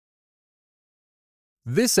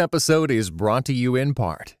This episode is brought to you in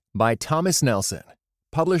part by Thomas Nelson,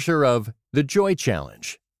 publisher of The Joy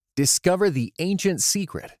Challenge. Discover the ancient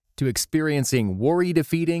secret to experiencing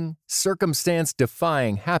worry-defeating,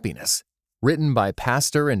 circumstance-defying happiness. Written by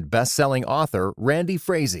pastor and best-selling author Randy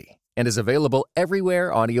Frazee, and is available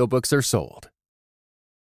everywhere audiobooks are sold.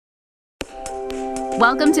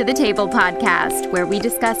 Welcome to the Table Podcast, where we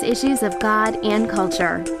discuss issues of God and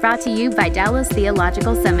culture. Brought to you by Dallas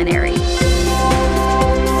Theological Seminary.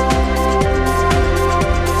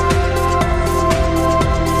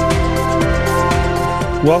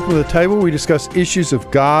 Welcome to the table. We discuss issues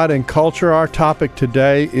of God and culture. Our topic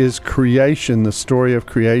today is creation, the story of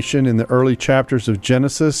creation in the early chapters of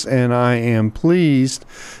Genesis. And I am pleased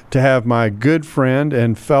to have my good friend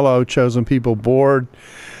and fellow Chosen People Board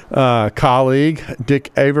colleague,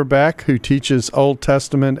 Dick Averbeck, who teaches Old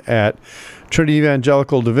Testament at Trinity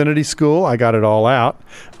Evangelical Divinity School. I got it all out,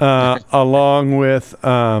 along with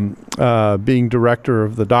being director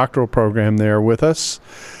of the doctoral program there with us.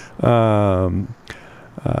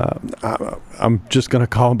 I'm just going to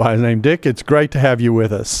call him by his name. Dick, it's great to have you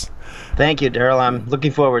with us. Thank you, Daryl. I'm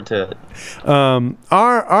looking forward to it.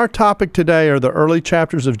 Our topic today are the early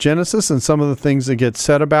chapters of Genesis and some of the things that get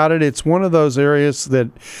said about it. It's one of those areas that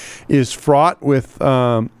is fraught with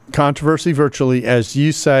controversy, virtually, as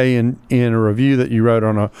you say in a review that you wrote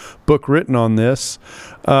on a book written on this.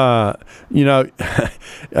 Every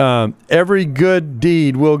good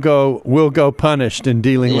deed will go punished in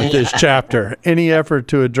dealing with this chapter. Any effort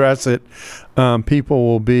to address it, people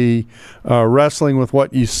will be wrestling with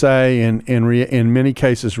what you say and in many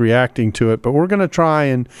cases reacting to it. But we're going to try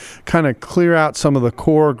and kind of clear out some of the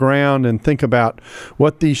core ground and think about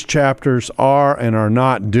what these chapters are and are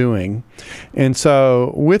not doing. And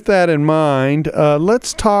so with that in mind,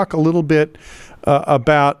 let's talk a little bit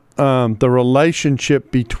about the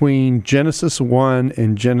relationship between Genesis 1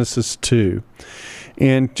 and Genesis 2.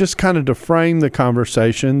 And just kind of to frame the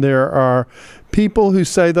conversation, there are people who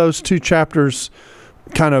say those two chapters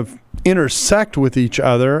kind of intersect with each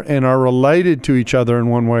other and are related to each other in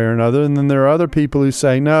one way or another. And then there are other people who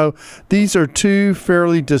say, no, these are two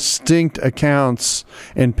fairly distinct accounts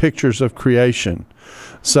and pictures of creation.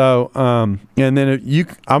 So, and then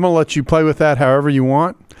I'm going to let you play with that however you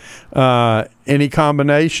want. Any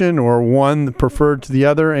combination or one preferred to the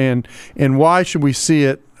other, and why should we see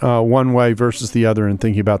it one way versus the other in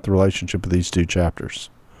thinking about the relationship of these two chapters?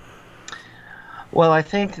 Well, I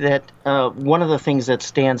think that one of the things that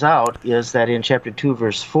stands out is that in chapter 2,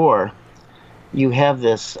 verse 4, you have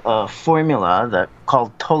this formula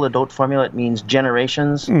called Toledot formula. It means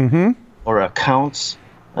generations or accounts.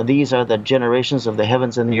 These are the generations of the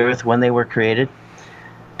heavens and the earth when they were created.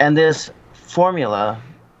 And this formula,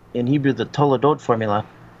 in Hebrew, the Toledot formula,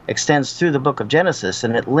 extends through the book of Genesis,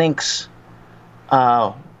 and it links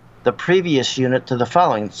the previous unit to the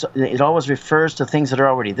following. So it always refers to things that are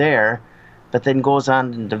already there, but then goes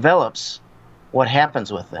on and develops what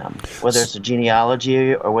happens with them, whether it's a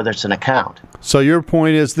genealogy or whether it's an account. So your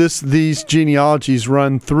point is these genealogies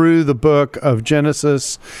run through the book of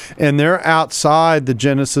Genesis, and they're outside the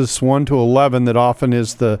Genesis 1 to 11 that often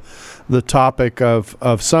is the topic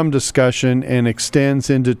of some discussion, and extends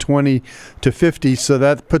into 20 to 50. So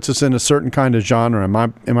that puts us in a certain kind of genre. Am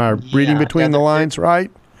I reading between the lines right?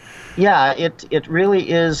 Yeah, it really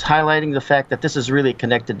is highlighting the fact that this is really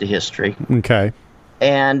connected to history. Okay.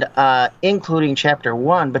 And including chapter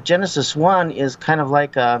 1, but Genesis 1 is kind of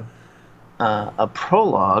like a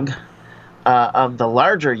prologue of the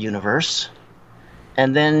larger universe,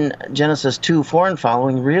 and then Genesis 2, 4, and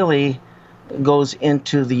following really goes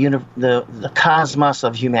into the cosmos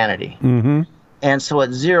of humanity. Mm-hmm. And so it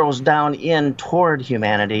zeroes down in toward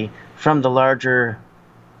humanity from the larger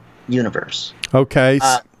universe. Okay,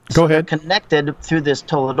 go ahead. They're connected through this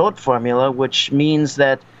Toledot formula, which means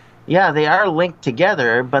that they are linked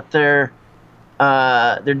together, but they're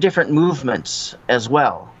different movements as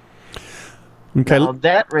well. Okay. Now,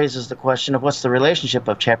 that raises the question of what's the relationship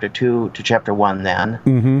of chapter 2 to chapter 1 then.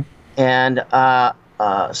 Mm-hmm.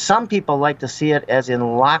 And some people like to see it as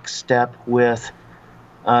in lockstep with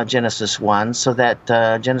Genesis 1, so that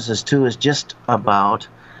Genesis 2 is just about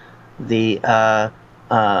the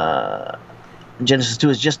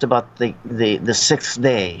sixth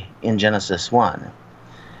day in Genesis 1.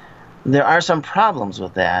 There are some problems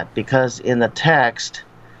with that, because in the text,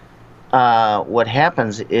 what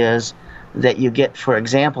happens is that you get, for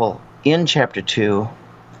example, in chapter 2,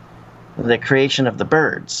 the creation of the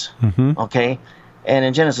birds, okay? And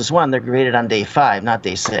in Genesis 1, they're created on day 5, not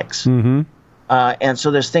day 6. Mm-hmm. And so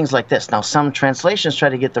there's things like this. Now, some translations try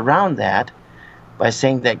to get around that by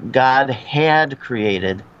saying that God had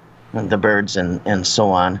created the birds and so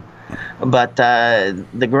on. But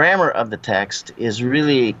the grammar of the text is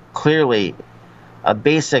really clearly a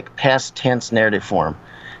basic past tense narrative form,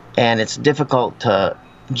 and it's difficult to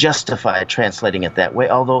justify translating it that way,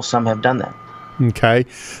 although some have done that. Okay,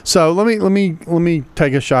 so let me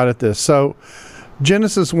take a shot at this. So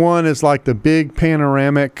Genesis 1 is like the big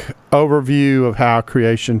panoramic overview of how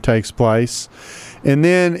creation takes place. And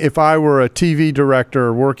then if I were a TV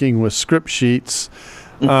director working with script sheets,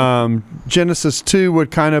 Genesis 2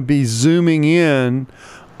 would kind of be zooming in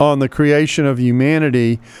on the creation of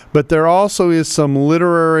humanity, but there also is some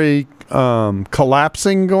literary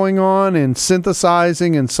collapsing going on and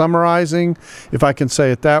synthesizing and summarizing, if I can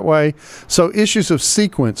say it that way. So issues of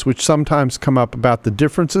sequence, which sometimes come up about the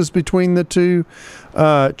differences between the two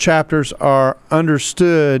chapters, are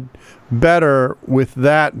understood better with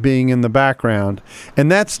that being in the background.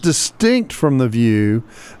 And that's distinct from the view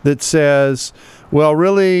that says, well,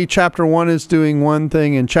 really, chapter 1 is doing one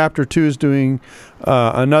thing and chapter 2 is doing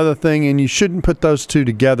another thing, and you shouldn't put those two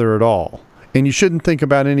together at all. And you shouldn't think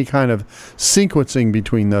about any kind of sequencing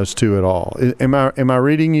between those two at all. Am I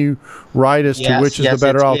reading you right as to which is the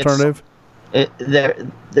better alternative? There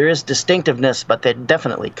is distinctiveness, but they're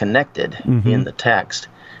definitely connected in the text,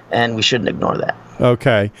 and we shouldn't ignore that.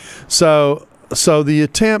 Okay. So the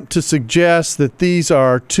attempt to suggest that these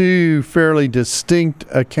are two fairly distinct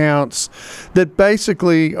accounts that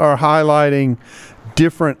basically are highlighting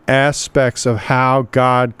different aspects of how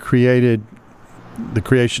God created the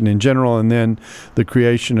creation in general, and then the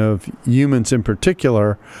creation of humans in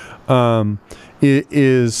particular,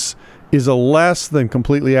 is a less than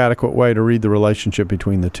completely adequate way to read the relationship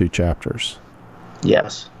between the two chapters.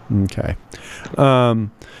 Yes. Okay.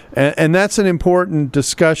 And that's an important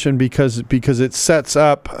discussion because it sets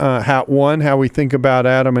up how we think about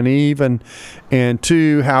Adam and Eve, and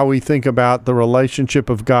two, how we think about the relationship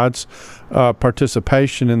of God's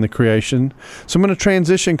participation in the creation. So I'm going to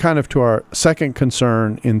transition kind of to our second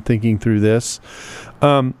concern in thinking through this.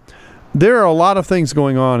 There are a lot of things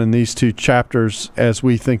going on in these two chapters as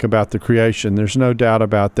we think about the creation. There's no doubt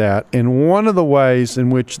about that. And one of the ways in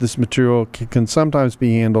which this material can sometimes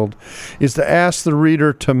be handled is to ask the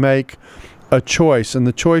reader to make a choice. And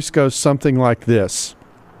the choice goes something like this.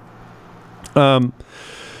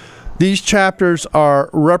 These chapters are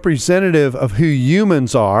representative of who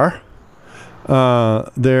humans are.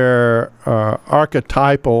 They're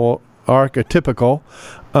archetypical,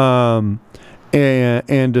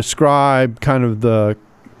 and describe kind of the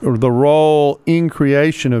role in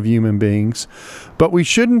creation of human beings, but we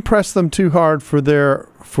shouldn't press them too hard for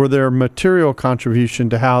their material contribution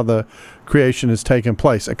to how the creation has taken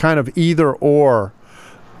place. A kind of either or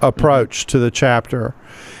approach to the chapter.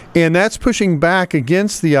 And that's pushing back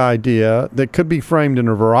against the idea that could be framed in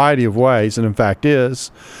a variety of ways, and in fact is,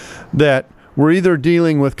 that we're either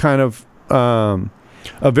dealing with kind of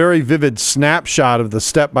a very vivid snapshot of the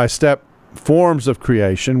step-by-step forms of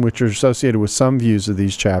creation, which are associated with some views of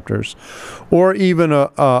these chapters, or even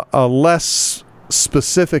a less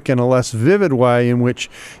specific and a less vivid way in which,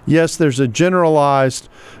 yes, there's a generalized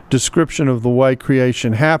description of the way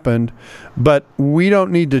creation happened, but we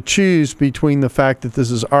don't need to choose between the fact that this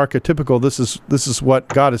is archetypical, this is what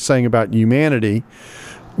God is saying about humanity,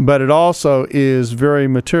 but it also is very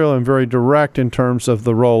material and very direct in terms of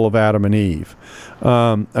the role of Adam and Eve.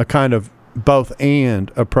 A kind of both and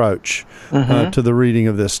approach to the reading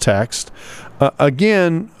of this text.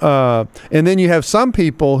 And then you have some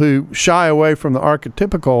people who shy away from the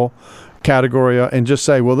archetypical category and just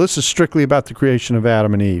say, well, this is strictly about the creation of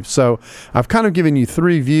Adam and Eve. So I've kind of given you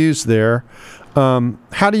three views there.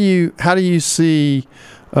 How do you see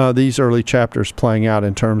these early chapters playing out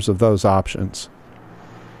in terms of those options?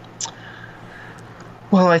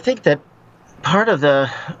 Well, I think that part of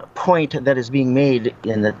the point that is being made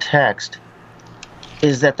in the text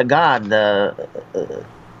is that the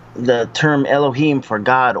term Elohim for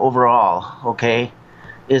God overall, okay,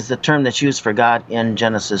 is the term that's used for God in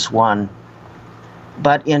Genesis 1.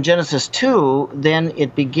 But in Genesis 2, then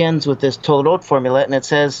it begins with this Toledot formula, and it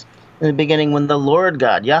says in the beginning, when the Lord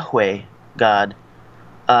God, Yahweh God,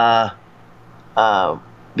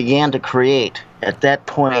 began to create, at that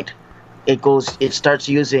point, it starts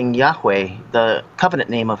using Yahweh, the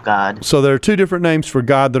covenant name of God. So there are two different names for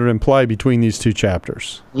God that are in play between these two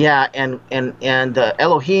chapters. Yeah, and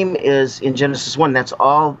Elohim is in Genesis 1.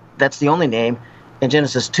 That's the only name. In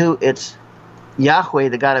Genesis 2, it's Yahweh,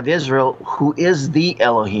 the God of Israel, who is the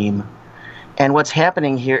Elohim. And what's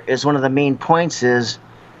happening here is one of the main points is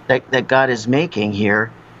that God is making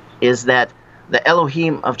here is that the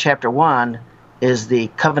Elohim of chapter 1 is the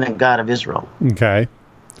covenant God of Israel. Okay.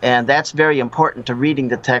 And that's very important to reading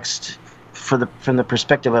the text from the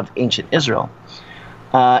perspective of ancient Israel.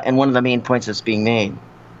 And one of the main points that's being made.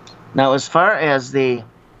 Now, as far as the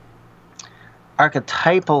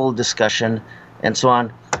archetypal discussion and so on,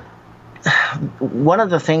 one of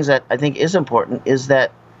the things that I think is important is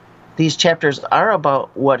that these chapters are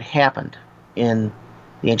about what happened in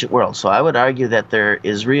the ancient world. So I would argue that there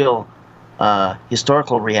is real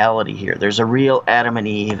historical reality here. There's a real Adam and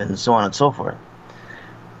Eve and so on and so forth.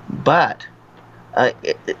 But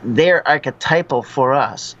they're archetypal for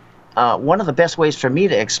us. One of the best ways for me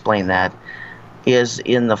to explain that is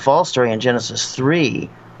in the fall story in Genesis 3,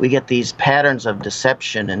 we get these patterns of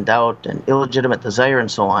deception and doubt and illegitimate desire and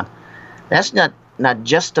so on. That's not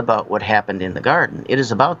just about what happened in the garden. It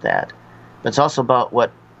is about that. But it's also about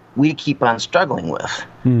what we keep on struggling with,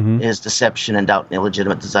 is deception and doubt and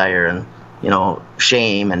illegitimate desire and,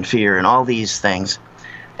 shame and fear and all these things.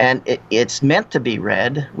 And it's meant to be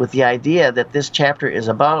read with the idea that this chapter is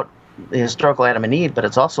about the historical Adam and Eve, but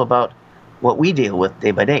it's also about what we deal with day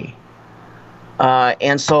by day.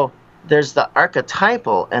 And so there's the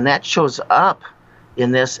archetypal, and that shows up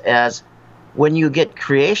in this as when you get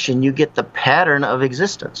creation, you get the pattern of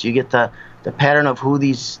existence. You get the pattern of what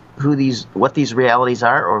these realities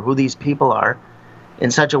are or who these people are in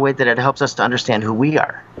such a way that it helps us to understand who we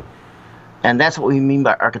are. And that's what we mean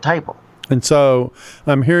by archetypal. And so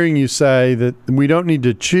I'm hearing you say that we don't need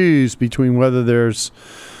to choose between whether there's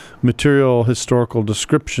material historical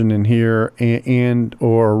description in here and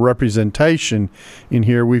or representation in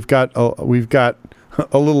here. We've got a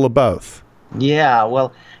little of both. Yeah,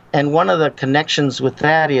 well, and one of the connections with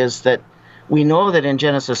that is that we know that in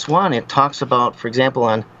Genesis 1 it talks about, for example,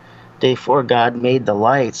 on day 4, God made the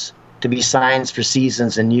lights to be signs for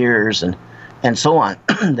seasons and years and so on.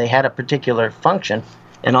 They had a particular function,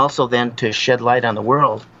 and also then to shed light on the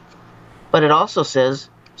world. But it also says,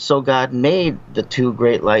 so God made the 2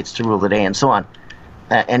 great lights to rule the day and so on.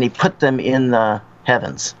 And he put them in the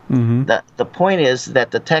heavens. The point is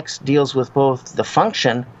that the text deals with both the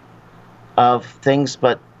function of things,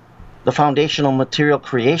 but the foundational material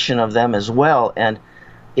creation of them as well. And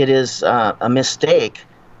it is a mistake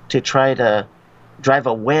to try to drive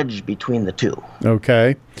a wedge between the two.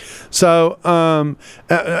 Okay. So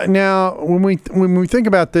now when we think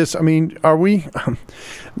about this, I mean, are we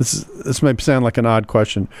this may sound like an odd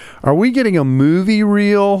question. Are we getting a movie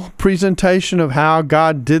reel presentation of how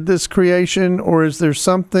God did this creation, or is there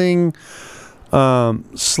something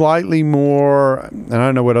slightly more, and I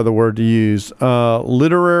don't know what other word to use,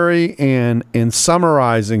 literary and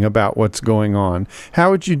summarizing about what's going on?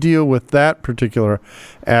 How would you deal with that particular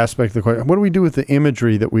aspect of the question? What do we do with the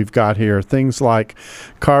imagery that we've got here? Things like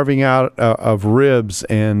carving out of ribs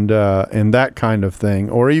and that kind of thing,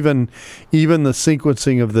 or even the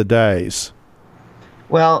sequencing of the days.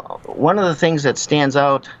 Well, one of the things that stands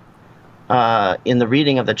out in the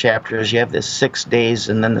reading of the chapter is you have this 6 days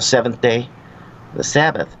and then the 7th day, the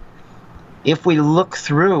Sabbath. If we look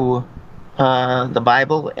through the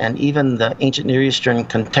Bible and even the ancient Near Eastern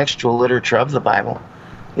contextual literature of the Bible,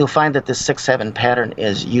 you'll find that this 6-7 pattern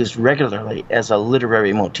is used regularly as a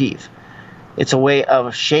literary motif. It's a way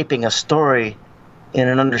of shaping a story in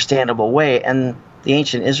an understandable way, and the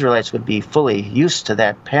ancient Israelites would be fully used to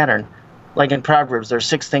that pattern. Like in Proverbs, there are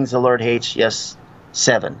 6 things the Lord hates, yes,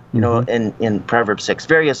 7, in Proverbs 6,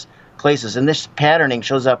 various places. And this patterning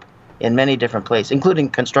shows up in many different places, including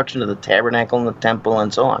construction of the tabernacle and the temple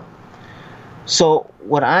and so on. So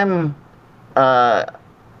what I'm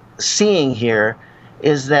seeing here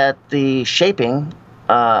is that the shaping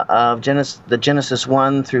of the Genesis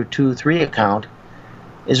 1 through 2, 3 account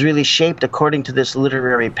is really shaped according to this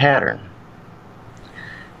literary pattern.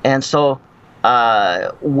 And so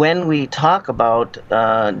when we talk about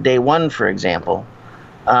day 1, for example,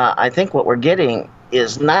 I think what we're getting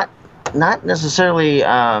is not necessarily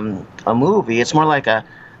a movie. It's more like a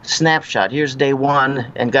snapshot. Here's day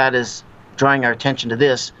 1, and God is drawing our attention to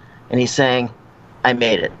this, and he's saying, I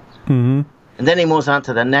made it. And then he moves on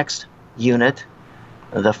to the next unit,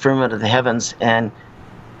 the firmament of the heavens, and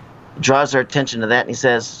draws our attention to that, and he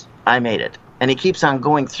says, I made it. And he keeps on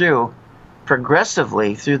going through,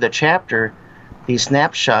 progressively through the chapter. These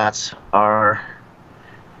snapshots are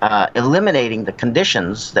eliminating the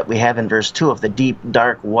conditions that we have in verse 2 of the deep,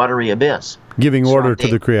 dark, watery abyss. Giving order to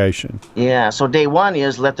the creation. Yeah, so day 1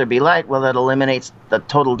 is let there be light. Well, that eliminates the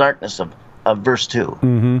total darkness of verse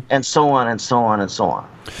 2, and so on and so on and so on.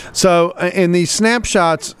 So in these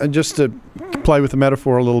snapshots, just to play with the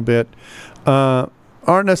metaphor a little bit,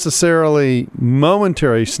 aren't necessarily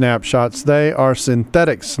momentary snapshots. They are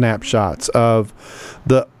synthetic snapshots of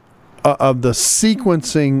the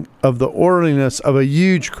sequencing of the orderliness of a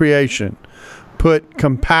huge creation put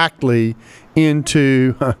compactly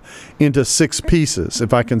into 6 pieces,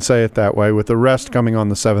 if I can say it that way, with the rest coming on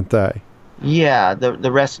the 7th day. Yeah,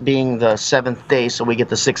 the rest being the 7th day, so we get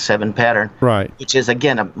the 6-7 pattern. Right. Which is,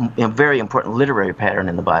 again, a very important literary pattern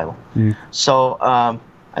in the Bible. Mm. So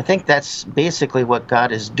I think that's basically what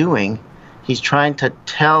God is doing. He's trying to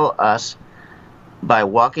tell us by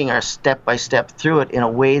walking our step by step through it in a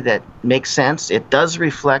way that makes sense. It does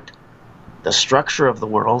reflect the structure of the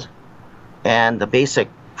world and the basic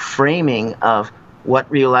framing of what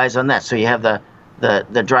relies on that. So you have the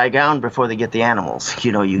dry ground before they get the animals.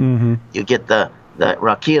 You know, you get the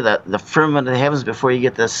rakia, the firmament of the heavens before you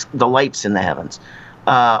get the lights in the heavens.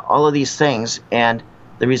 All of these things, and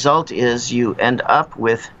the result is you end up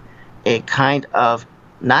with a kind of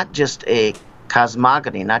not just a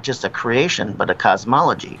cosmogony, not just a creation, but a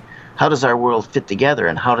cosmology. How does our world fit together,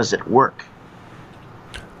 and how does it work?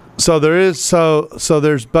 So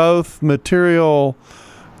there's both material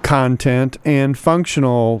content and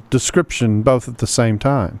functional description both at the same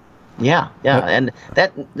time. Yeah, and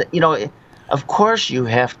that, you know, of course you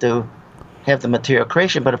have to have the material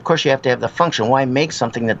creation, but of course you have to have the function. Why make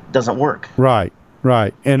something that doesn't work? Right.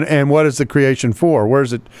 And what is the creation for? Where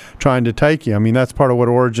is it trying to take you? I mean, that's part of what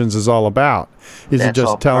Origins is all about. Is it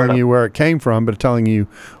just telling you where it came from, but telling you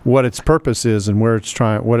what its purpose is and where it's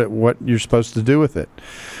trying, what you're supposed to do with it?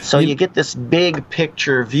 So you get this big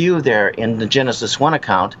picture view there in the Genesis 1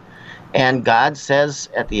 account, and God says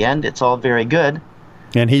at the end, it's all very good.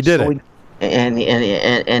 And he did it.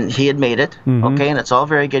 And he had made it, okay, and it's all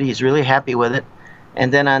very good. He's really happy with it.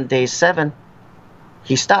 And then on day 7,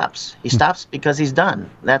 he stops. He stops because he's done.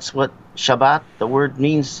 That's what Shabbat, the word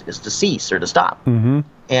means, is to cease or to stop.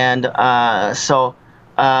 And so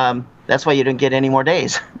that's why you don't get any more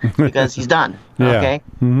days, because he's done. Okay?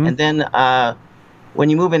 And then when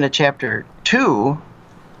you move into chapter 2,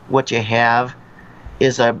 what you have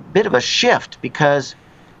is a bit of a shift, because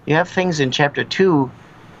you have things in chapter 2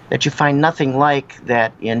 that you find nothing like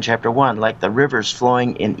that in chapter 1, like the rivers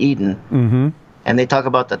flowing in Eden. And they talk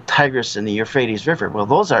about the Tigris and the Euphrates River. Well,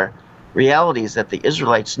 those are realities that the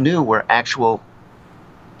Israelites knew were actual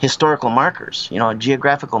historical markers, you know,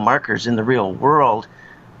 geographical markers in the real world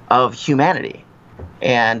of humanity.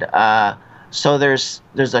 And so there's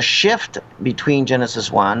a shift between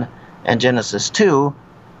Genesis 1 and Genesis 2,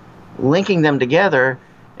 linking them together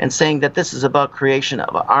and saying that this is about creation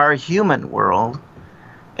of our human world,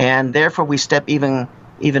 and therefore we step even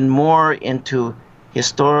more into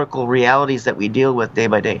historical realities that we deal with day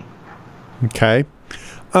by day. Okay.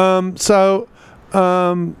 So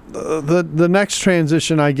the next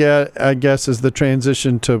transition I guess is the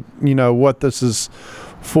transition to, you know, what this is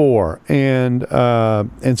for, and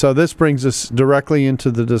so this brings us directly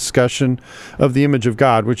into the discussion of the image of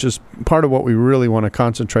God, which is part of what we really want to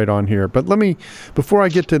concentrate on here. But before I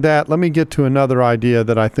get to that, let me get to another idea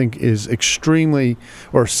that I think is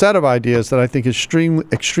or set of ideas that I think is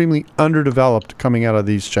extremely underdeveloped coming out of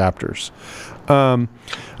these chapters. I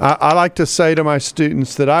like to say to my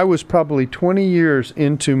students that I was probably 20 years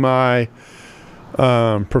into my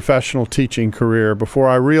professional teaching career before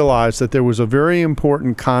I realized that there was a very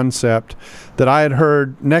important concept that I had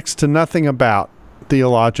heard next to nothing about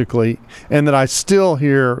theologically, and that I still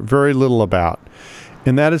hear very little about,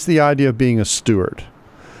 and that is the idea of being a steward.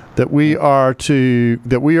 That we are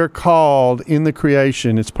called in the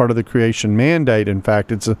creation. It's part of the creation mandate. In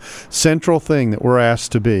fact, it's a central thing that we're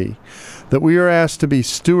asked to be. That we are asked to be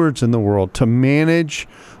stewards in the world, to manage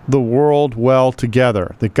the world well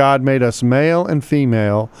together. That God made us male and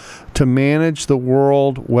female to manage the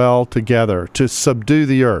world well together, to subdue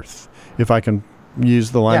the earth, if I can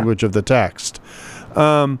use the language of the text.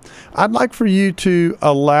 I'd like for you to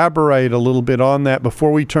elaborate a little bit on that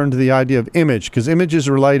before we turn to the idea of image, because image is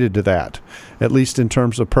related to that, at least in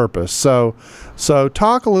terms of purpose. So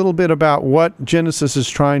talk a little bit about what Genesis is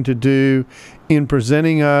trying to do in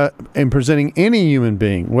presenting any human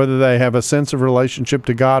being, whether they have a sense of relationship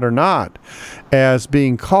to God or not, as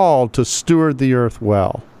being called to steward the earth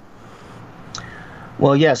well.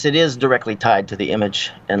 Well, yes, it is directly tied to the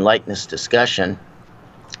image and likeness discussion.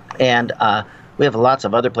 And we have lots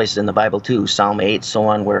of other places in the Bible too, Psalm 8, so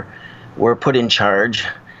on, where we're put in charge.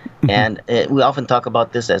 And we often talk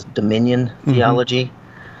about this as dominion theology,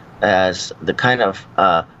 as the kind of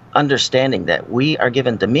understanding that we are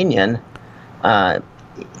given dominion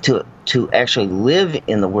to actually live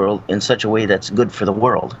in the world in such a way that's good for the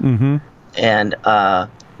world. And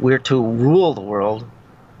we're to rule the world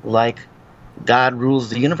like God rules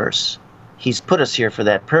the universe. He's put us here for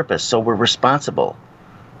that purpose, so we're responsible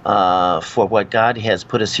for what God has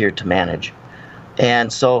put us here to manage.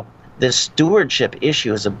 And so this stewardship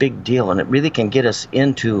issue is a big deal, and it really can get us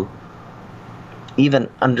into even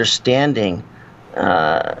understanding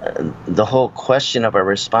the whole question of our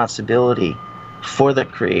responsibility for the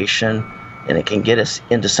creation, and it can get us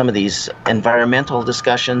into some of these environmental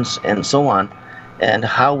discussions and so on, and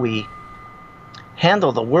how we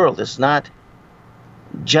handle the world is not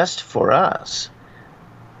just for us.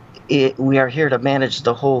 We are here to manage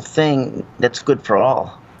the whole thing that's good for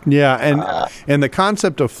all. Yeah, and the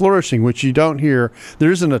concept of flourishing, which you don't hear,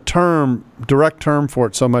 there isn't a direct term for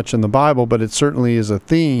it so much in the Bible, but it certainly is a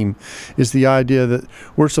theme, is the idea that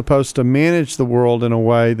we're supposed to manage the world in a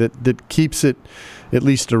way that keeps it, at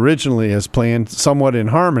least originally as planned, somewhat in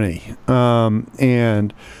harmony,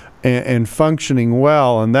 and functioning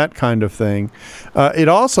well, and that kind of thing. It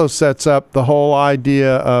also sets up the whole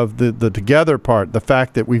idea of the together part, the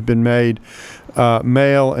fact that we've been made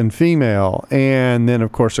male and female, and then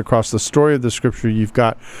of course across the story of the Scripture you've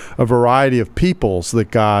got a variety of peoples that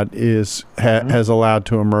God has allowed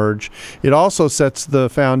to emerge. It also sets the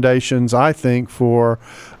foundations, I think, for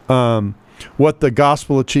what the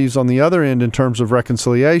gospel achieves on the other end in terms of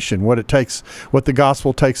reconciliation, what the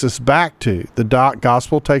gospel takes us back to. The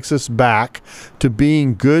gospel takes us back to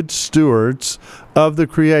being good stewards of the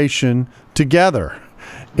creation together.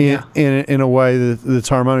 In a way that's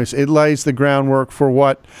harmonious. It lays the groundwork for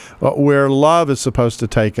where love is supposed to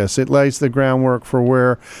take us. It lays the groundwork for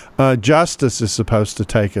where justice is supposed to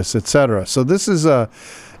take us, etc. So this is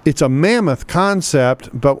it's a mammoth concept,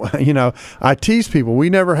 but I tease people, we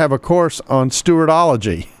never have a course on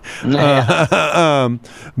stewardology.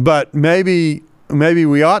 But maybe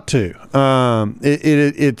we ought to.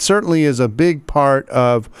 It certainly is a big part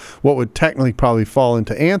of what would technically probably fall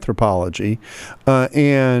into anthropology,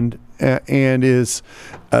 and is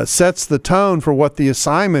sets the tone for what the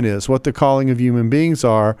assignment is, what the calling of human beings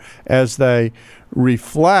are, as they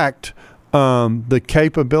reflect the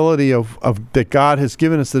capability of that God has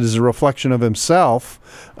given us, that is a reflection of Himself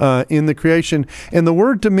in the creation. And the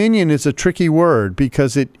word dominion is a tricky word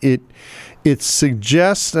because it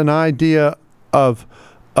suggests an idea of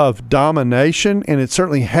domination, and it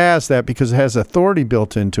certainly has that because it has authority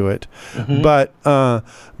built into it. Mm-hmm.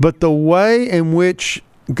 But the way in which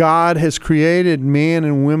God has created man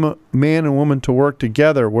and woman to work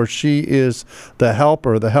together, where she is the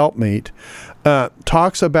helper, the helpmeet,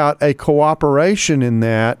 talks about a cooperation in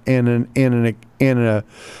that, and a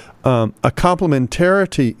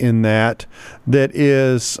complementarity in that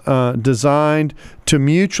is designed to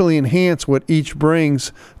mutually enhance what each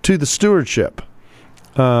brings to the stewardship.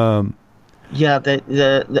 The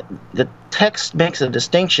text makes a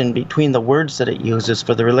distinction between the words that it uses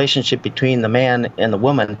for the relationship between the man and the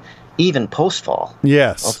woman, even post-fall.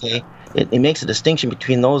 Yes. Okay. It makes a distinction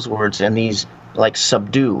between those words and these, like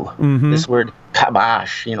subdue. Mm-hmm. This word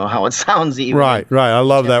kabash, how it sounds even. Right. I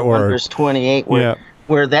love that word. Verse 28,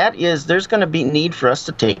 where that is, there's going to be need for us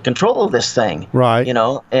to take control of this thing. Right.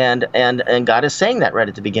 And God is saying that right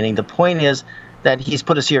at the beginning. The point is that He's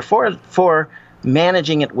put us here for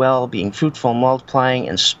managing it well, being fruitful, multiplying,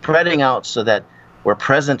 and spreading out so that we're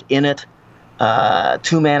present in it,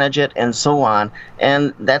 to manage it, and so on.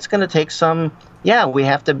 And that's going to take we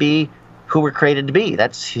have to be who we're created to be.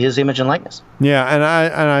 That's His image and likeness. Yeah, and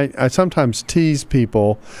I sometimes tease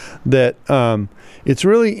people that it's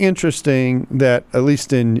really interesting that, at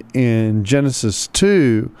least in Genesis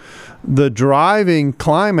 2, the driving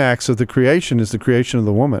climax of the creation is the creation of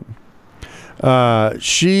the woman.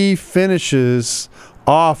 She finishes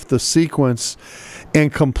off the sequence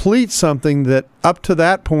and completes something that up to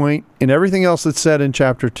that point, in everything else that's said in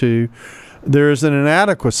chapter 2, there is an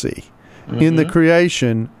inadequacy in the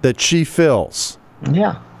creation that she fills.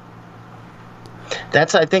 Yeah.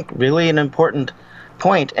 That's, I think, really an important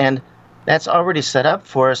point, and that's already set up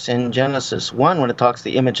for us in Genesis 1 when it talks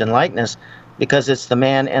the image and likeness, because it's the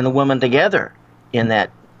man and the woman together in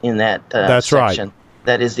that that's section. Right.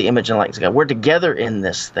 That is the image and likeness of God. We're together in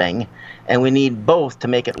this thing, and we need both to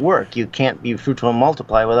make it work. You can't be fruitful and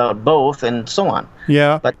multiply without both, and so on.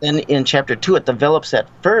 Yeah. But then in chapter 2, it develops that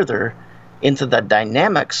further into the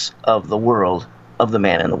dynamics of the world of the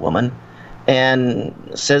man and the woman, and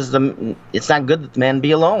says it's not good that the man be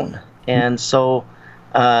alone. And so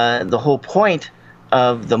the whole point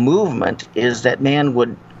of the movement is that man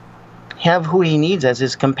would have who he needs as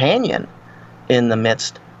his companion in the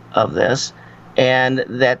midst of this, and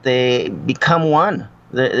that they become one.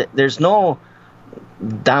 There's no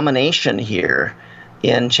domination here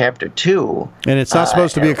in chapter 2. And it's not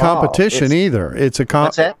supposed to be a competition either. It's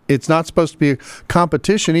not supposed to be a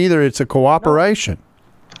competition either. It's a cooperation.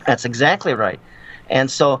 No. That's exactly right. And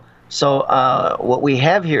so what we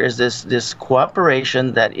have here is this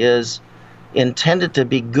cooperation that is intended to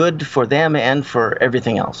be good for them and for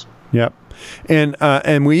everything else. Yep.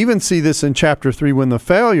 And we even see this in chapter 3 when the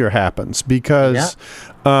failure happens, because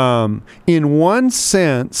in one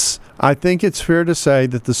sense, I think it's fair to say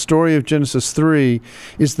that the story of Genesis 3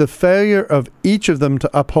 is the failure of each of them to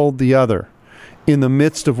uphold the other in the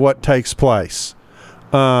midst of what takes place.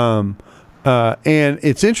 And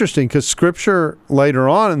it's interesting because Scripture later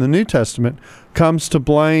on in the New Testament comes to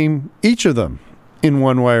blame each of them in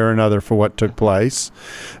one way or another for what took place,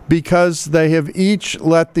 because they have each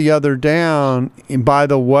let the other down by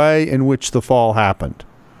the way in which the fall happened.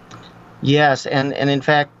 Yes, and in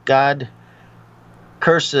fact, God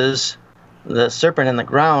curses the serpent in the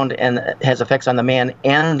ground and has effects on the man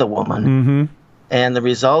and the woman. Mm-hmm. And the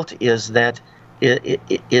result is that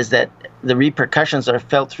the repercussions are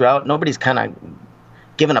felt throughout. Nobody's kind of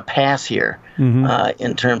given a pass here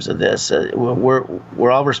in terms of this.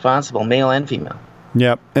 We're all responsible, male and female.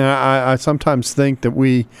 Yep, and I sometimes think that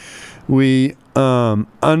we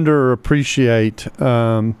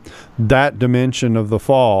underappreciate that dimension of the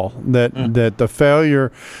fall. That the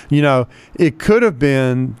failure, it could have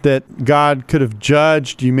been that God could have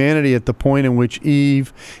judged humanity at the point in which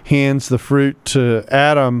Eve hands the fruit to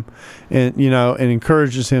Adam, and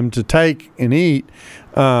encourages him to take and eat.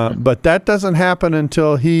 But that doesn't happen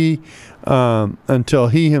until he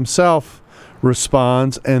himself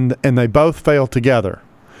responds, and they both fail together.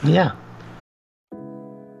 Yeah.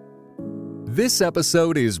 This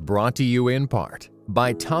episode is brought to you in part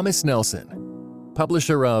by Thomas Nelson,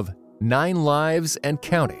 publisher of 9 Lives and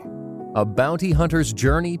Counting, A Bounty Hunter's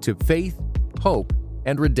Journey to Faith, Hope,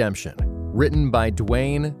 and Redemption, written by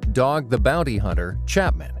Dwayne "Dog the Bounty Hunter"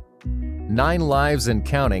 Chapman. 9 Lives and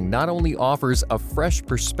Counting not only offers a fresh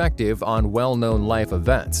perspective on well-known life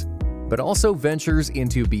events, but also ventures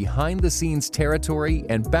into behind-the-scenes territory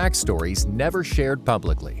and backstories never shared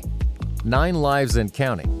publicly. 9 Lives and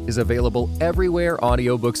Counting is available everywhere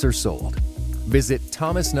audiobooks are sold. Visit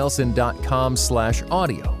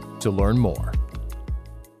thomasnelson.com/audio to learn more.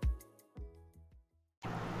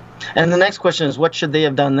 And the next question is, what should they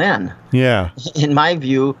have done then? Yeah. In my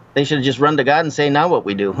view, they should have just run to God and say, now what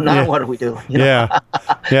we do? Now what do we do? Yeah.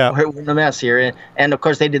 We're in a mess here. And, of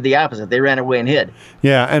course, they did the opposite. They ran away and hid.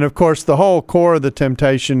 Yeah, and, of course, the whole core of the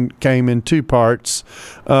temptation came in 2 parts.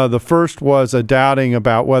 The first was a doubting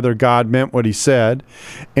about whether God meant what he said.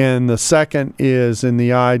 And the second is in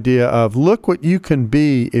the idea of, look what you can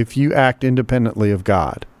be if you act independently of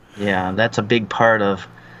God. Yeah, that's a big part of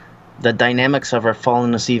the dynamics of our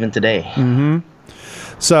fallenness even today. Mm-hmm.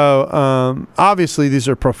 So obviously these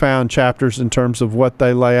are profound chapters in terms of what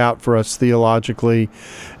they lay out for us theologically,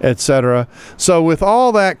 etc. So with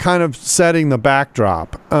all that kind of setting the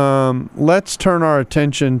backdrop, let's turn our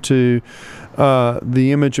attention to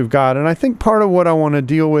the image of God. And I think part of what I want to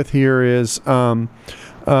deal with here is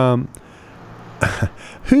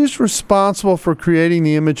who's responsible for creating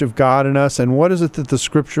the image of God in us, and what is it that the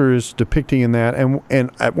Scripture is depicting in that? And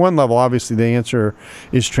at one level, obviously, the answer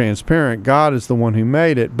is transparent. God is the one who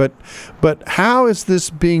made it. But how is this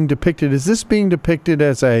being depicted? Is this being depicted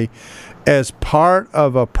as part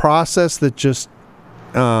of a process that just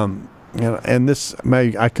and this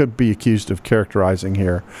I could be accused of characterizing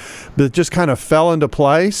here, but it just kind of fell into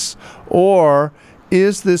place, or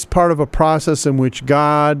is this part of a process in which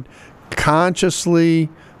God consciously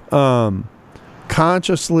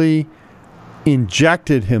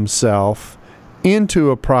injected himself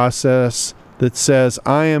into a process that says,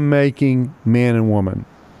 I am making man and woman?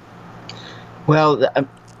 Well,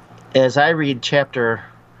 as I read chapter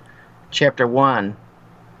 1,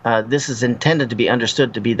 this is intended to be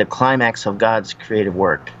understood to be the climax of God's creative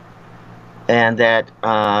work, and that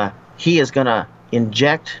he is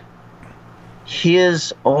inject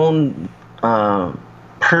his own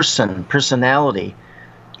personality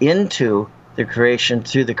into the creation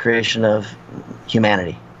through the creation of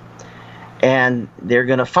humanity. And they're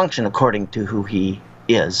going to function according to who he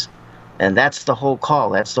is. And that's the whole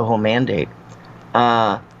call. That's the whole mandate.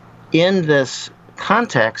 In this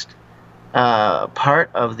context, part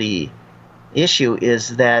of the issue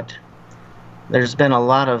is that there's been a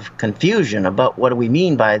lot of confusion about what do we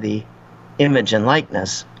mean by the image and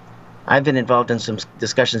likeness. I've been involved in some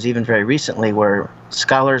discussions even very recently where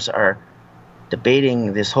scholars are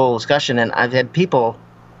debating this whole discussion, and I've had people,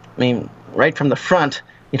 right from the front,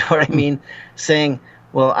 you know what I mean, saying,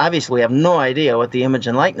 well, obviously we have no idea what the image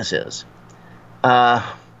and likeness is.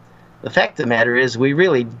 The fact of the matter is we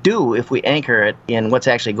really do if we anchor it in what's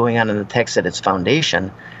actually going on in the text at its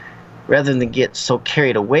foundation, rather than get so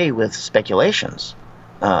carried away with speculations.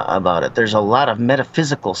 about it. There's a lot of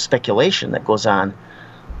metaphysical speculation that goes on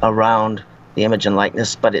around the image and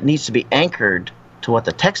likeness, but it needs to be anchored to what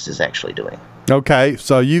the text is actually doing. Okay,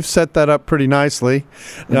 so you've set that up pretty nicely.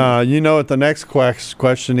 You know what the next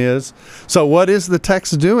question is. So what is the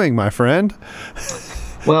text doing, my friend?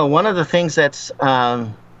 Well, one of the things that's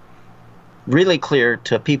really clear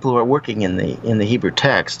to people who are working in the Hebrew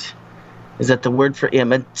text is that the word for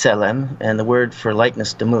image, tselem, and the word for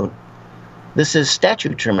likeness, demut, this is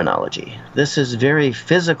statue terminology. This is very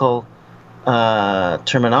physical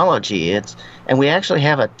terminology. And we actually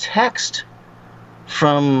have a text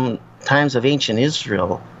from times of ancient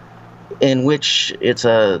Israel in which it's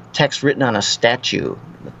a text written on a statue,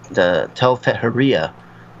 the Tel Fehariah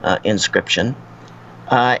inscription.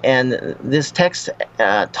 And this text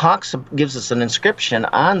gives us an inscription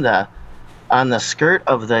on the skirt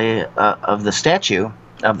of the statue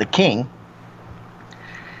of the king,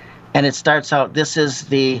 and it starts out, this is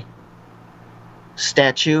the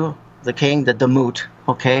statue, the king, the demut,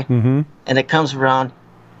 okay? Mm-hmm. And it comes around,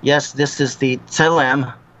 yes, this is the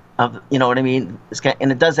tselem of, you know what I mean? And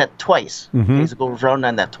it does that twice. Mm-hmm. Okay, so it goes around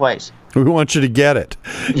on that twice. We want you to get it.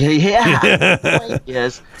 Yeah.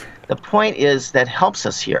 The point is that helps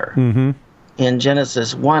us here in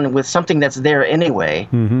Genesis 1 with something that's there anyway.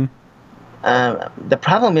 Mm-hmm. The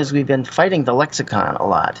problem is we've been fighting the lexicon a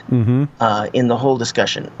lot in the whole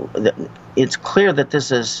discussion. It's clear that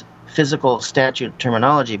this is physical statute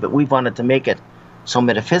terminology, but we've wanted to make it so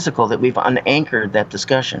metaphysical that we've unanchored that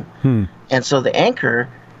discussion. And so the anchor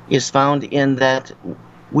is found in that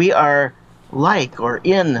we are like or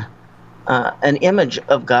in an image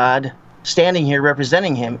of God standing here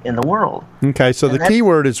representing him in the world. Okay, so the key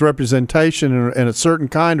word is representation and a certain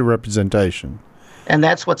kind of representation. And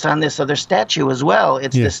that's what's on this other statue as well.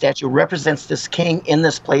 It's the statue represents this king in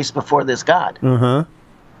this place before this God.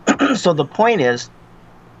 Uh-huh. So the point is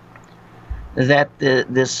that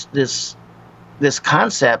this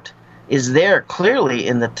concept is there clearly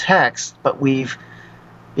in the text, but we've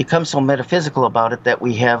become so metaphysical about it that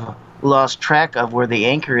we have lost track of where the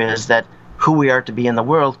anchor is, that who we are to be in the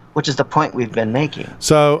world, which is the point we've been making.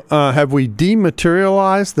 So have we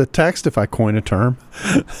dematerialized the text, if I coin a term?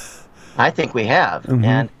 I think we have.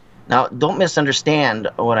 And now, don't misunderstand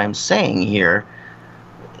what I'm saying here.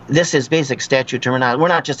 This is basic statute terminology. We're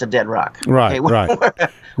not just a dead rock. Right, right.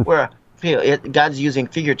 God's using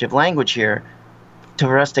figurative language here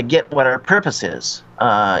for us to get what our purpose is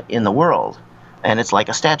in the world, and it's like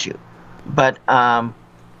a statue. But well,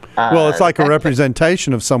 it's like a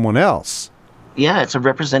representation of someone else. Yeah, it's a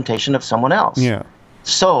representation of someone else. Yeah.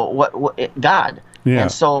 So what God. Yeah.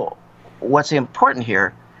 And so what's important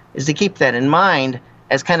here is to keep that in mind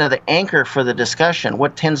as kind of the anchor for the discussion.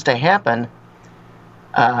 What tends to happen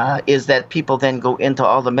is that people then go into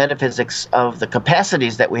all the metaphysics of the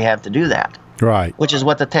capacities that we have to do that. Right. Which is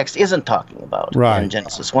what the text isn't talking about in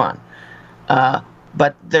Genesis 1.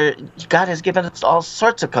 But God has given us all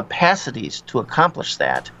sorts of capacities to accomplish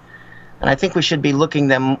that. And I think we should be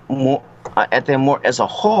looking at them more as a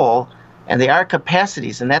whole, and they are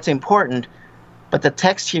capacities, and that's important. But the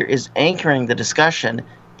text here is anchoring the discussion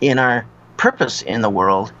in our purpose in the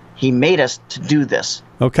world. He made us to do this.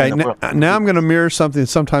 Okay, now I'm going to mirror something that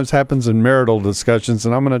sometimes happens in marital discussions,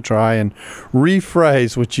 and I'm going to try and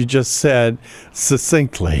rephrase what you just said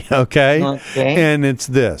succinctly, okay? And it's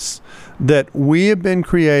this, that we have been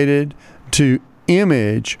created to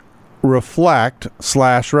image, reflect, /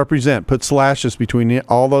 represent, put slashes between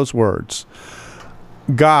all those words,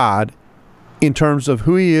 God in terms of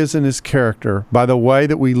who he is and his character by the way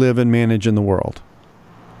that we live and manage in the world.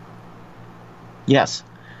 Yes.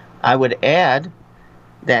 I would add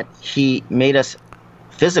that he made us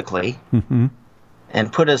physically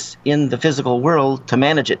and put us in the physical world to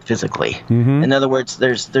manage it physically. In other words,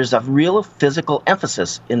 there's a real physical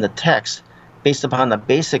emphasis in the text based upon the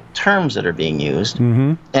basic terms that are being used.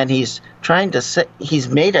 And he's trying to say he's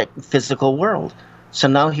made a physical world. So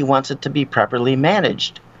now he wants it to be properly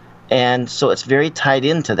managed. And so it's very tied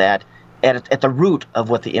into that at the root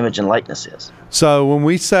of what the image and likeness is. So when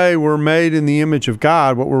we say we're made in the image of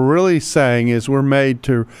God, what we're really saying is we're made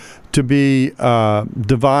to be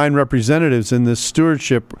divine representatives in this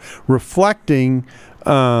stewardship, reflecting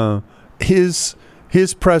his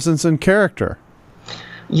presence and character.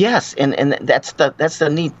 Yes, and that's the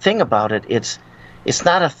neat thing about it. It's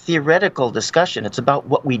not a theoretical discussion. It's about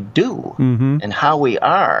what we do and how we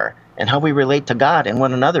are and how we relate to God and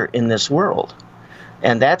one another in this world.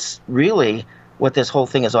 And that's really what this whole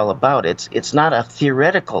thing is all about. It's not a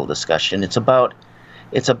theoretical discussion. It's about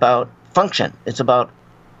function. It's about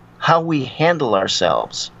how we handle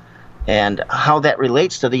ourselves and how that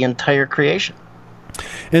relates to the entire creation.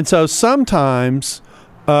 And so sometimes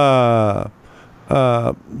the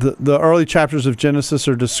early chapters of Genesis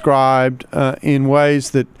are described in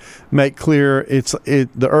ways that make clear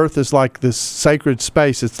the earth is like this sacred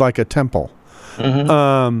space. It's like a temple,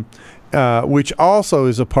 which also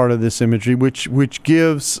is a part of this imagery, which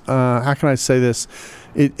gives, how can I say this?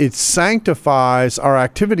 It sanctifies our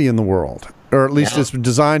activity in the world, or at least it's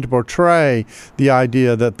designed to portray the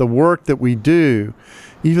idea that the work that we do,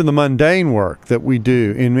 even the mundane work that we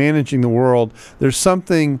do in managing the world, there's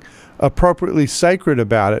something appropriately sacred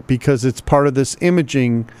about it because it's part of this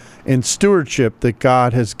imaging and stewardship that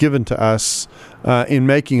God has given to us in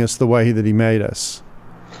making us the way that He made us.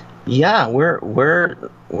 Yeah, we're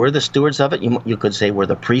the stewards of it. You could say we're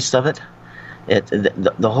the priests of it.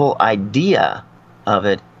 The whole idea of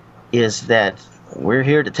it is that we're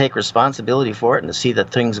here to take responsibility for it and to see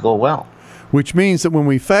that things go well. Which means that when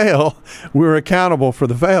we fail, we're accountable for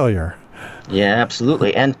the failure. Yeah,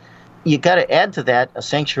 absolutely. And you got to add to that a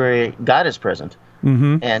sanctuary. God is present.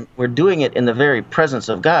 And we're doing it in the very presence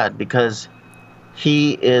of God because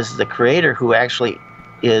He is the Creator who actually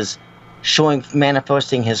is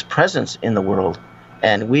manifesting His presence in the world.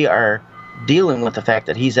 And we are dealing with the fact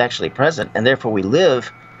that He's actually present. And therefore we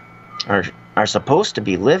live, or are supposed to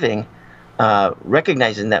be living,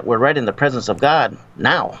 recognizing that we're right in the presence of God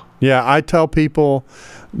now. Yeah, I tell people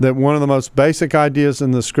that one of the most basic ideas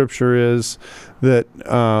in the Scripture is that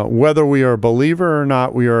whether we are a believer or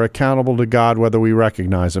not, we are accountable to God whether we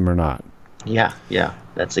recognize Him or not. Yeah,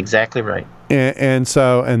 that's exactly right. And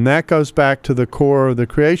that goes back to the core of the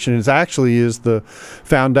creation. It actually is the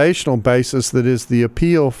foundational basis that is the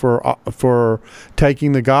appeal for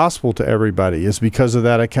taking the gospel to everybody, is because of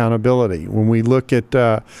that accountability. When we look at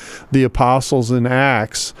the apostles in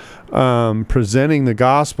Acts presenting the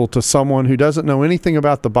gospel to someone who doesn't know anything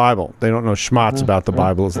about the Bible, they don't know schmatz about the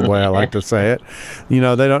Bible is the way I like to say it. They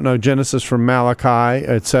don't know Genesis from Malachi,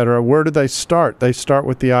 etc. Where do they start? They start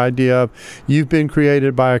with the idea of you've been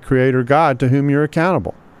created by a creator God to whom you're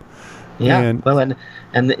accountable. Yeah,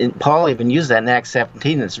 and Paul even used that in Acts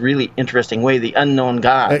 17. It's a really interesting way, the unknown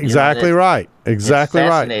God. Exactly right. Exactly right.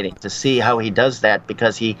 It's fascinating to see how he does that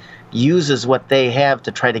because he uses what they have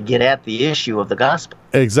to try to get at the issue of the gospel.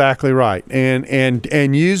 Exactly right.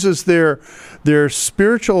 And uses their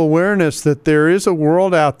spiritual awareness that there is a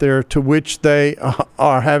world out there to which they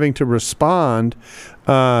are having to respond.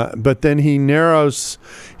 But then he narrows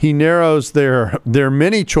their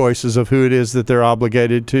many choices of who it is that they're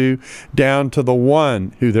obligated to down to the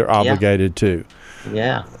one who they're obligated to.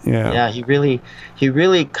 Yeah. He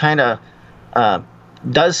really kind of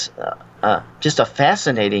does just a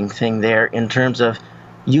fascinating thing there in terms of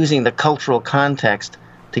using the cultural context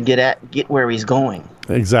to get where he's going.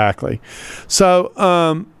 Exactly. So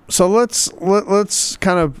let's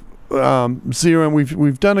kind of zero in.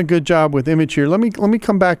 We've done a good job with image here. Let me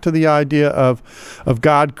come back to the idea of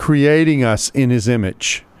God creating us in His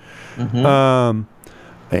image.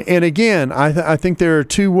 And again, I think there are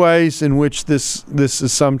two ways in which this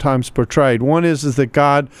is sometimes portrayed. One is that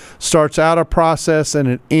God starts out a process and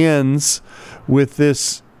it ends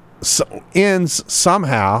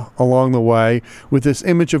somehow along the way with this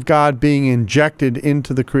image of God being injected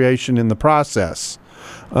into the creation in the process.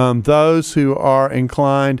 Those who are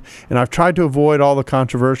inclined, and I've tried to avoid all the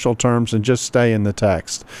controversial terms and just stay in the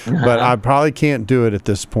text, but I probably can't do it at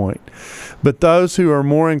this point. But those who are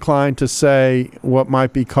more inclined to say what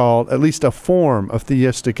might be called at least a form of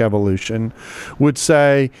theistic evolution would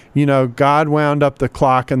say, God wound up the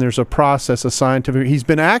clock and there's a process, a scientific, He's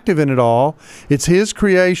been active in it all. It's His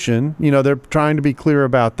creation. They're trying to be clear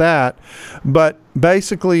about that. But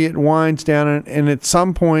basically it winds down and at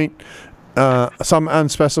some point, some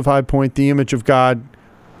unspecified point, the image of God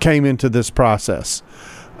came into this process.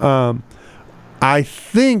 I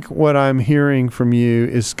think what I'm hearing from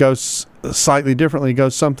you goes slightly differently,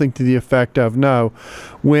 goes something to the effect of, no,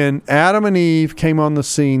 when Adam and Eve came on the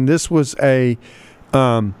scene, this was a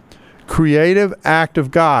creative act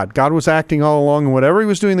of God. God was acting all along in whatever He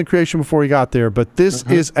was doing in the creation before He got there, but this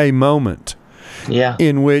is a moment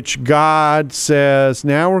in which God says,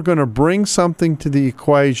 now we're going to bring something to the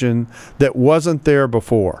equation that wasn't there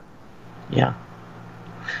before. Yeah,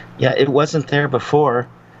 it wasn't there before,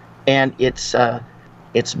 and it's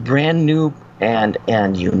brand new and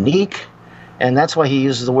unique, and that's why he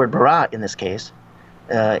uses the word bara in this case,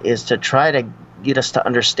 is to try to get us to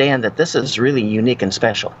understand that this is really unique and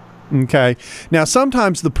special. Okay. Now,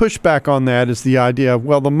 sometimes the pushback on that is the idea of,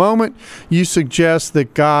 well, the moment you suggest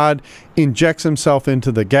that God injects Himself into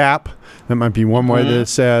the gap, that might be one way that it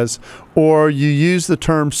says, or you use the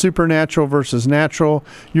term supernatural versus natural,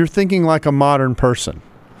 you're thinking like a modern person.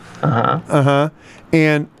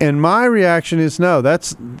 And my reaction is no.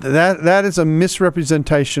 That is a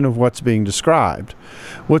misrepresentation of what's being described.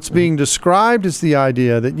 What's being described is the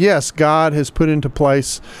idea that yes, God has put into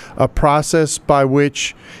place a process by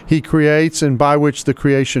which He creates and by which the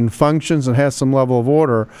creation functions and has some level of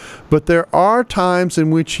order. But there are times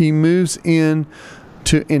in which He moves in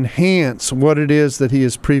to enhance what it is that He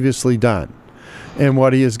has previously done and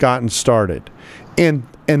what He has gotten started. And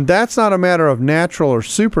that's not a matter of natural or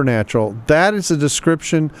supernatural. That is a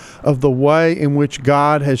description of the way in which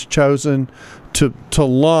God has chosen to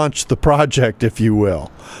launch the project, if you will.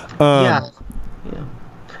 Yeah,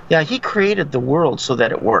 He created the world so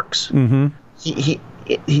that it works. Mm-hmm.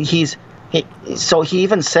 So He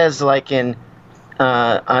even says, like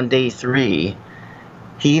on day 3,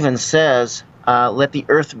 He even says, "Let the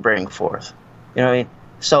earth bring forth." You know what I mean?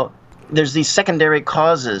 So there's these secondary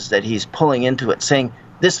causes that He's pulling into it, saying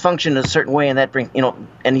this function in a certain way, and that brings,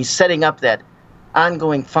 and He's setting up that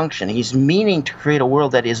ongoing function. He's meaning to create a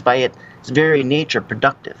world that is by its very nature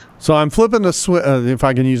productive. So I'm flipping the switch, if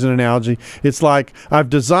I can use an analogy. It's like I've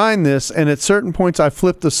designed this, and at certain points I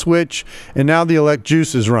flip the switch, and now the elect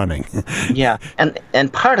juice is running. Yeah,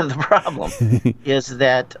 and part of the problem is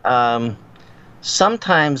that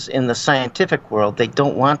sometimes in the scientific world, they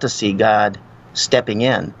don't want to see God stepping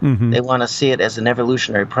in. Mm-hmm. They want to see it as an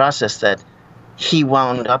evolutionary process that He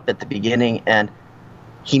wound up at the beginning, and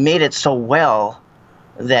He made it so well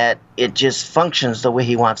that it just functions the way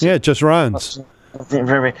He wants it. Yeah, it just runs.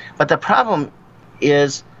 But the problem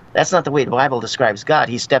is that's not the way the Bible describes God.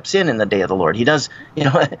 He steps in the day of the Lord. He does,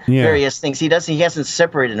 various things. He hasn't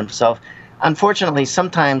separated Himself. Unfortunately,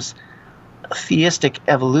 sometimes theistic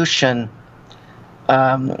evolution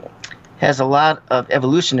has a lot of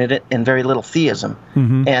evolution in it and very little theism.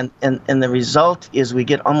 Mm-hmm. And the result is we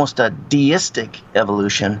get almost a deistic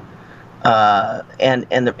evolution. And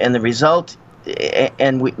the result,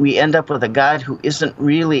 and we end up with a God who isn't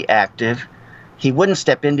really active. He wouldn't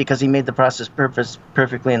step in because He made the process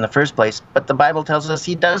perfectly in the first place. But the Bible tells us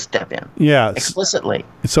He does step in. Yes. Explicitly.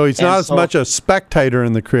 So He's not as much a spectator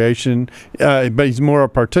in the creation, but He's more a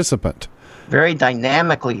participant. Very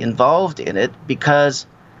dynamically involved in it because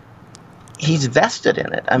He's vested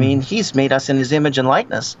in it. I mean, He's made us in His image and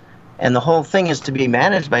likeness, and the whole thing is to be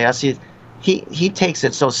managed by us. He takes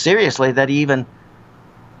it so seriously that He even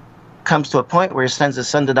comes to a point where He sends His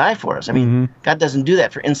Son to die for us. I mean, God doesn't do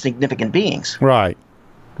that for insignificant beings. Right.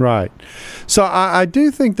 So I do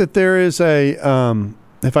think that there is a,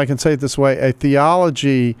 if I can say it this way, a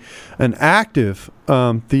theology, an active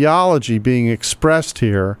theology being expressed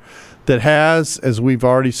here that has, as we've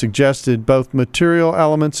already suggested, both material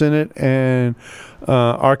elements in it and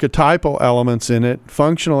archetypal elements in it,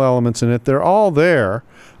 functional elements in it. They're all there.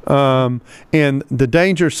 And the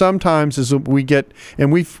danger sometimes is that we get,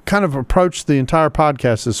 and we've kind of approached the entire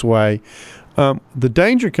podcast this way, the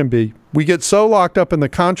danger can be we get so locked up in the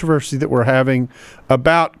controversy that we're having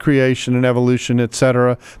about creation and evolution, et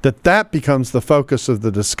cetera, that becomes the focus of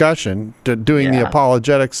the discussion, doing the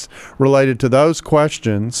apologetics related to those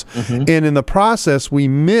questions. Mm-hmm. And in the process, we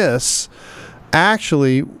miss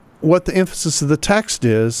actually what the emphasis of the text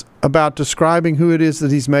is about describing who it is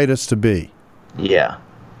that He's made us to be. Yeah.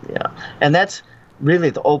 And that's really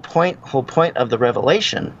the whole point of the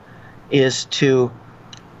revelation is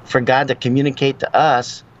for God to communicate to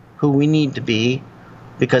us who we need to be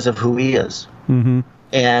because of who He is. Mm-hmm.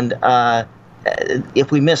 And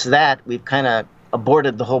if we miss that, we've kind of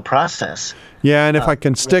aborted the whole process. Yeah, and if I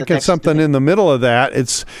can stick at something in the middle of that,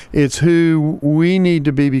 it's who we need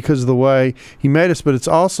to be because of the way He made us, but it's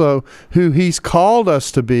also who He's called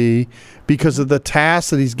us to be because of the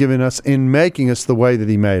task that He's given us in making us the way that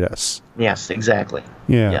He made us. Yes, exactly.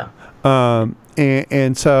 Yeah.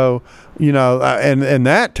 And so, and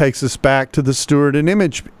that takes us back to the steward and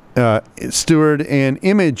image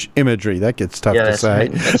imagery. That gets tough to say.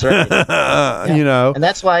 Right. That's right. And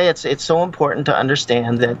that's why it's so important to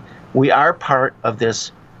understand that we are part of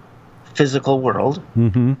this physical world.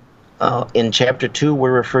 Mm-hmm. In chapter 2,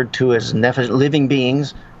 we're referred to as living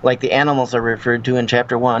beings, like the animals are referred to in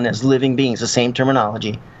chapter 1 as living beings, the same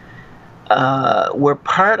terminology. We're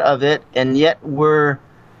part of it, and yet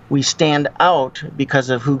we stand out because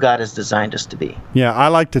of who God has designed us to be. Yeah, I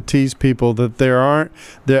like to tease people that there,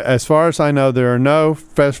 as far as I know, there are no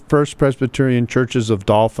First Presbyterian churches of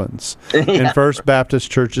dolphins and First Baptist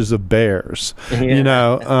churches of bears.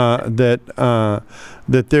 Yeah.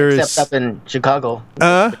 That there Except up in Chicago.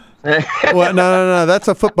 Well, no. That's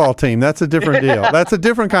a football team. That's a different deal. That's a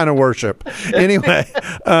different kind of worship. Anyway,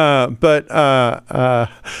 but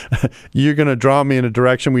you're going to draw me in a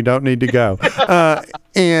direction we don't need to go. But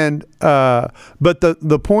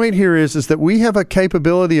the point here is that we have a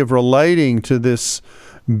capability of relating to this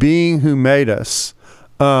being who made us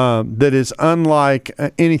that is unlike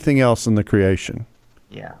anything else in the creation.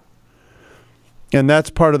 Yeah. And that's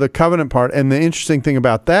part of the covenant part. And the interesting thing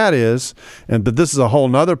about that is, but this is a whole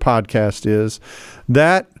nother podcast, is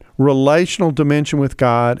that relational dimension with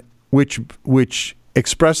God, which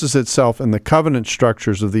expresses itself in the covenant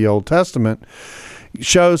structures of the Old Testament,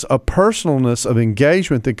 shows a personalness of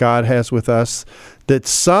engagement that God has with us that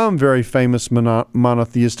some very famous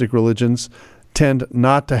monotheistic religions tend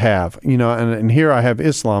not to have, and here I have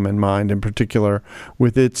Islam in mind in particular,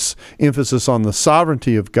 with its emphasis on the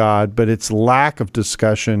sovereignty of God, but its lack of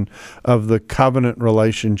discussion of the covenant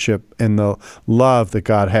relationship and the love that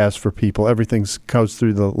God has for people. Everything goes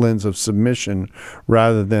through the lens of submission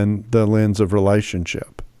rather than the lens of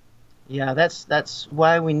relationship. Yeah, that's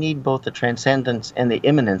why we need both the transcendence and the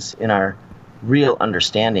immanence in our real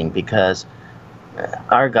understanding, because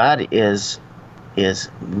our God is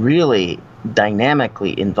really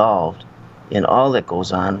dynamically involved in all that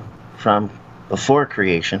goes on from before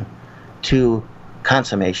creation to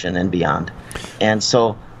consummation and beyond. And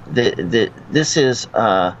so this is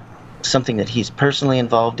something that he's personally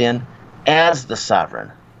involved in as the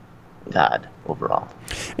sovereign God overall.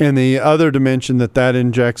 And the other dimension that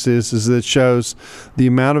injects is that it shows the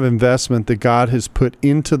amount of investment that God has put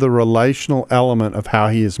into the relational element of how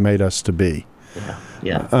he has made us to be.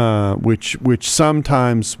 Yeah. Which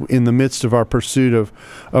sometimes in the midst of our pursuit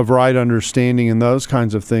of right understanding and those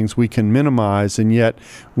kinds of things we can minimize, and yet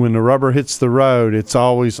when the rubber hits the road, it's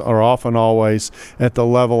always or often always at the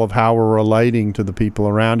level of how we're relating to the people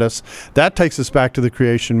around us. That takes us back to the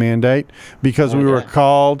creation mandate, because we were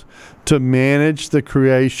called to manage the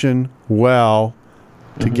creation well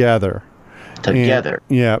together.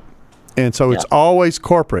 And so it's always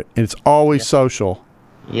corporate, and it's always social.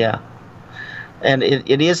 Yeah. And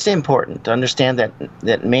it is important to understand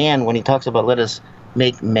that man, when he talks about let us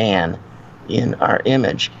make man in our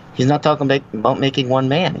image, he's not talking about making one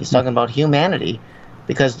man. He's talking about humanity,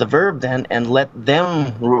 because the verb then, and let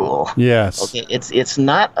them rule. Yes. Okay. It's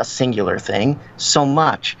not a singular thing so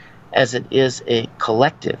much as it is a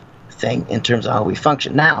collective thing in terms of how we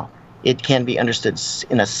function. Now, it can be understood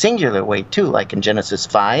in a singular way too, like in Genesis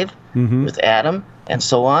 5 with Adam and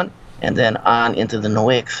so on. And then on into the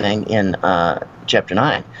Noahic thing in chapter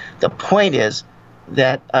 9. The point is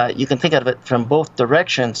that you can think of it from both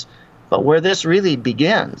directions, but where this really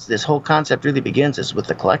begins, this whole concept really begins, is with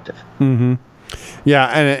the collective. Mm-hmm. Yeah,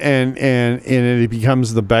 and it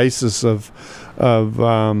becomes the basis of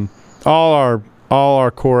all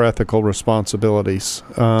our core ethical responsibilities.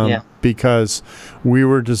 Because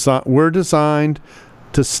we're designed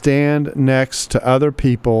to stand next to other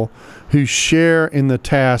people who share in the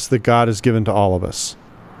task that God has given to all of us.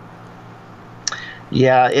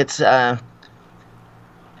 Yeah, it's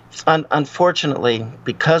unfortunately,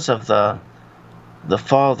 because of the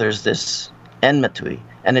fall, there's this enmity,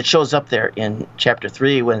 and it shows up there in chapter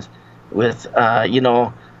 3 with when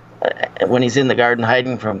he's in the garden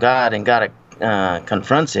hiding from God, and God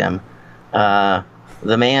confronts him. The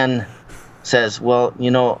man says, "Well,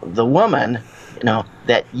 the woman."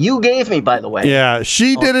 That you gave me, by the way. Yeah,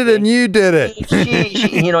 she did it and you did it.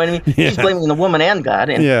 She you know what I mean? Yeah. He's blaming the woman and God.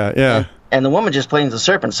 And, and the woman just blames the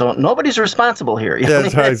serpent. So nobody's responsible here.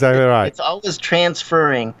 That's exactly right. It's always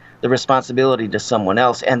transferring the responsibility to someone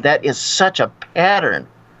else. And that is such a pattern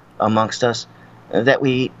amongst us that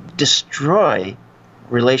we destroy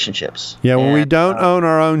relationships. Yeah, when we don't own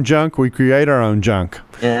our own junk, we create our own junk.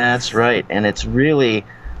 Yeah, that's right. And it's really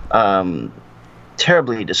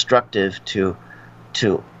terribly destructive to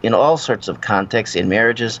in all sorts of contexts, in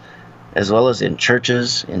marriages, as well as in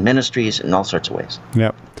churches, in ministries, in all sorts of ways.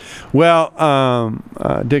 Yep. Well,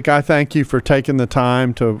 Dick, I thank you for taking the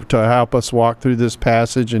time to help us walk through this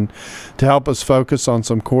passage and to help us focus on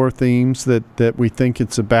some core themes that we think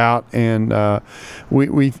it's about. And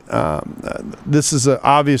this is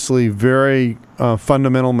obviously very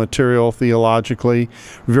fundamental material theologically,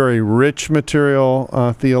 very rich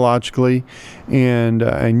material theologically,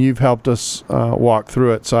 and you've helped us walk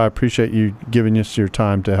through it. So I appreciate you giving us your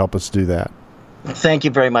time to help us do that. Thank you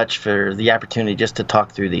very much for the opportunity just to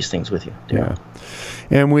talk through these things with you. Yeah.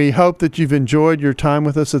 And we hope that you've enjoyed your time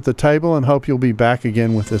with us at the table, and hope you'll be back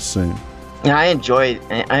again with us soon. I enjoy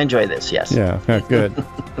this, yes. Yeah, good.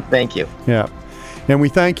 Thank you. Yeah. And we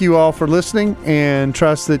thank you all for listening and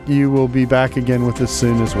trust that you will be back again with us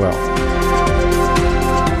soon as well.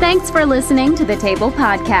 Thanks for listening to the Table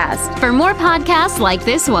Podcast. For more podcasts like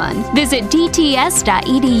this one, visit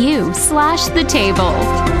dts.edu/the table.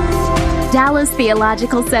 Dallas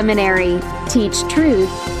Theological Seminary. Teach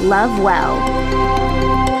truth, love well.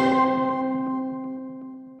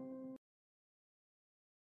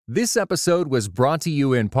 This episode was brought to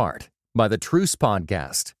you in part by the Truce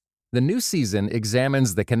Podcast. The new season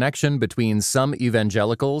examines the connection between some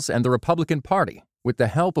evangelicals and the Republican Party with the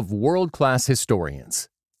help of world-class historians.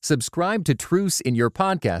 Subscribe to Truce in your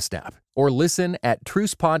podcast app or listen at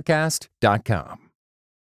trucepodcast.com.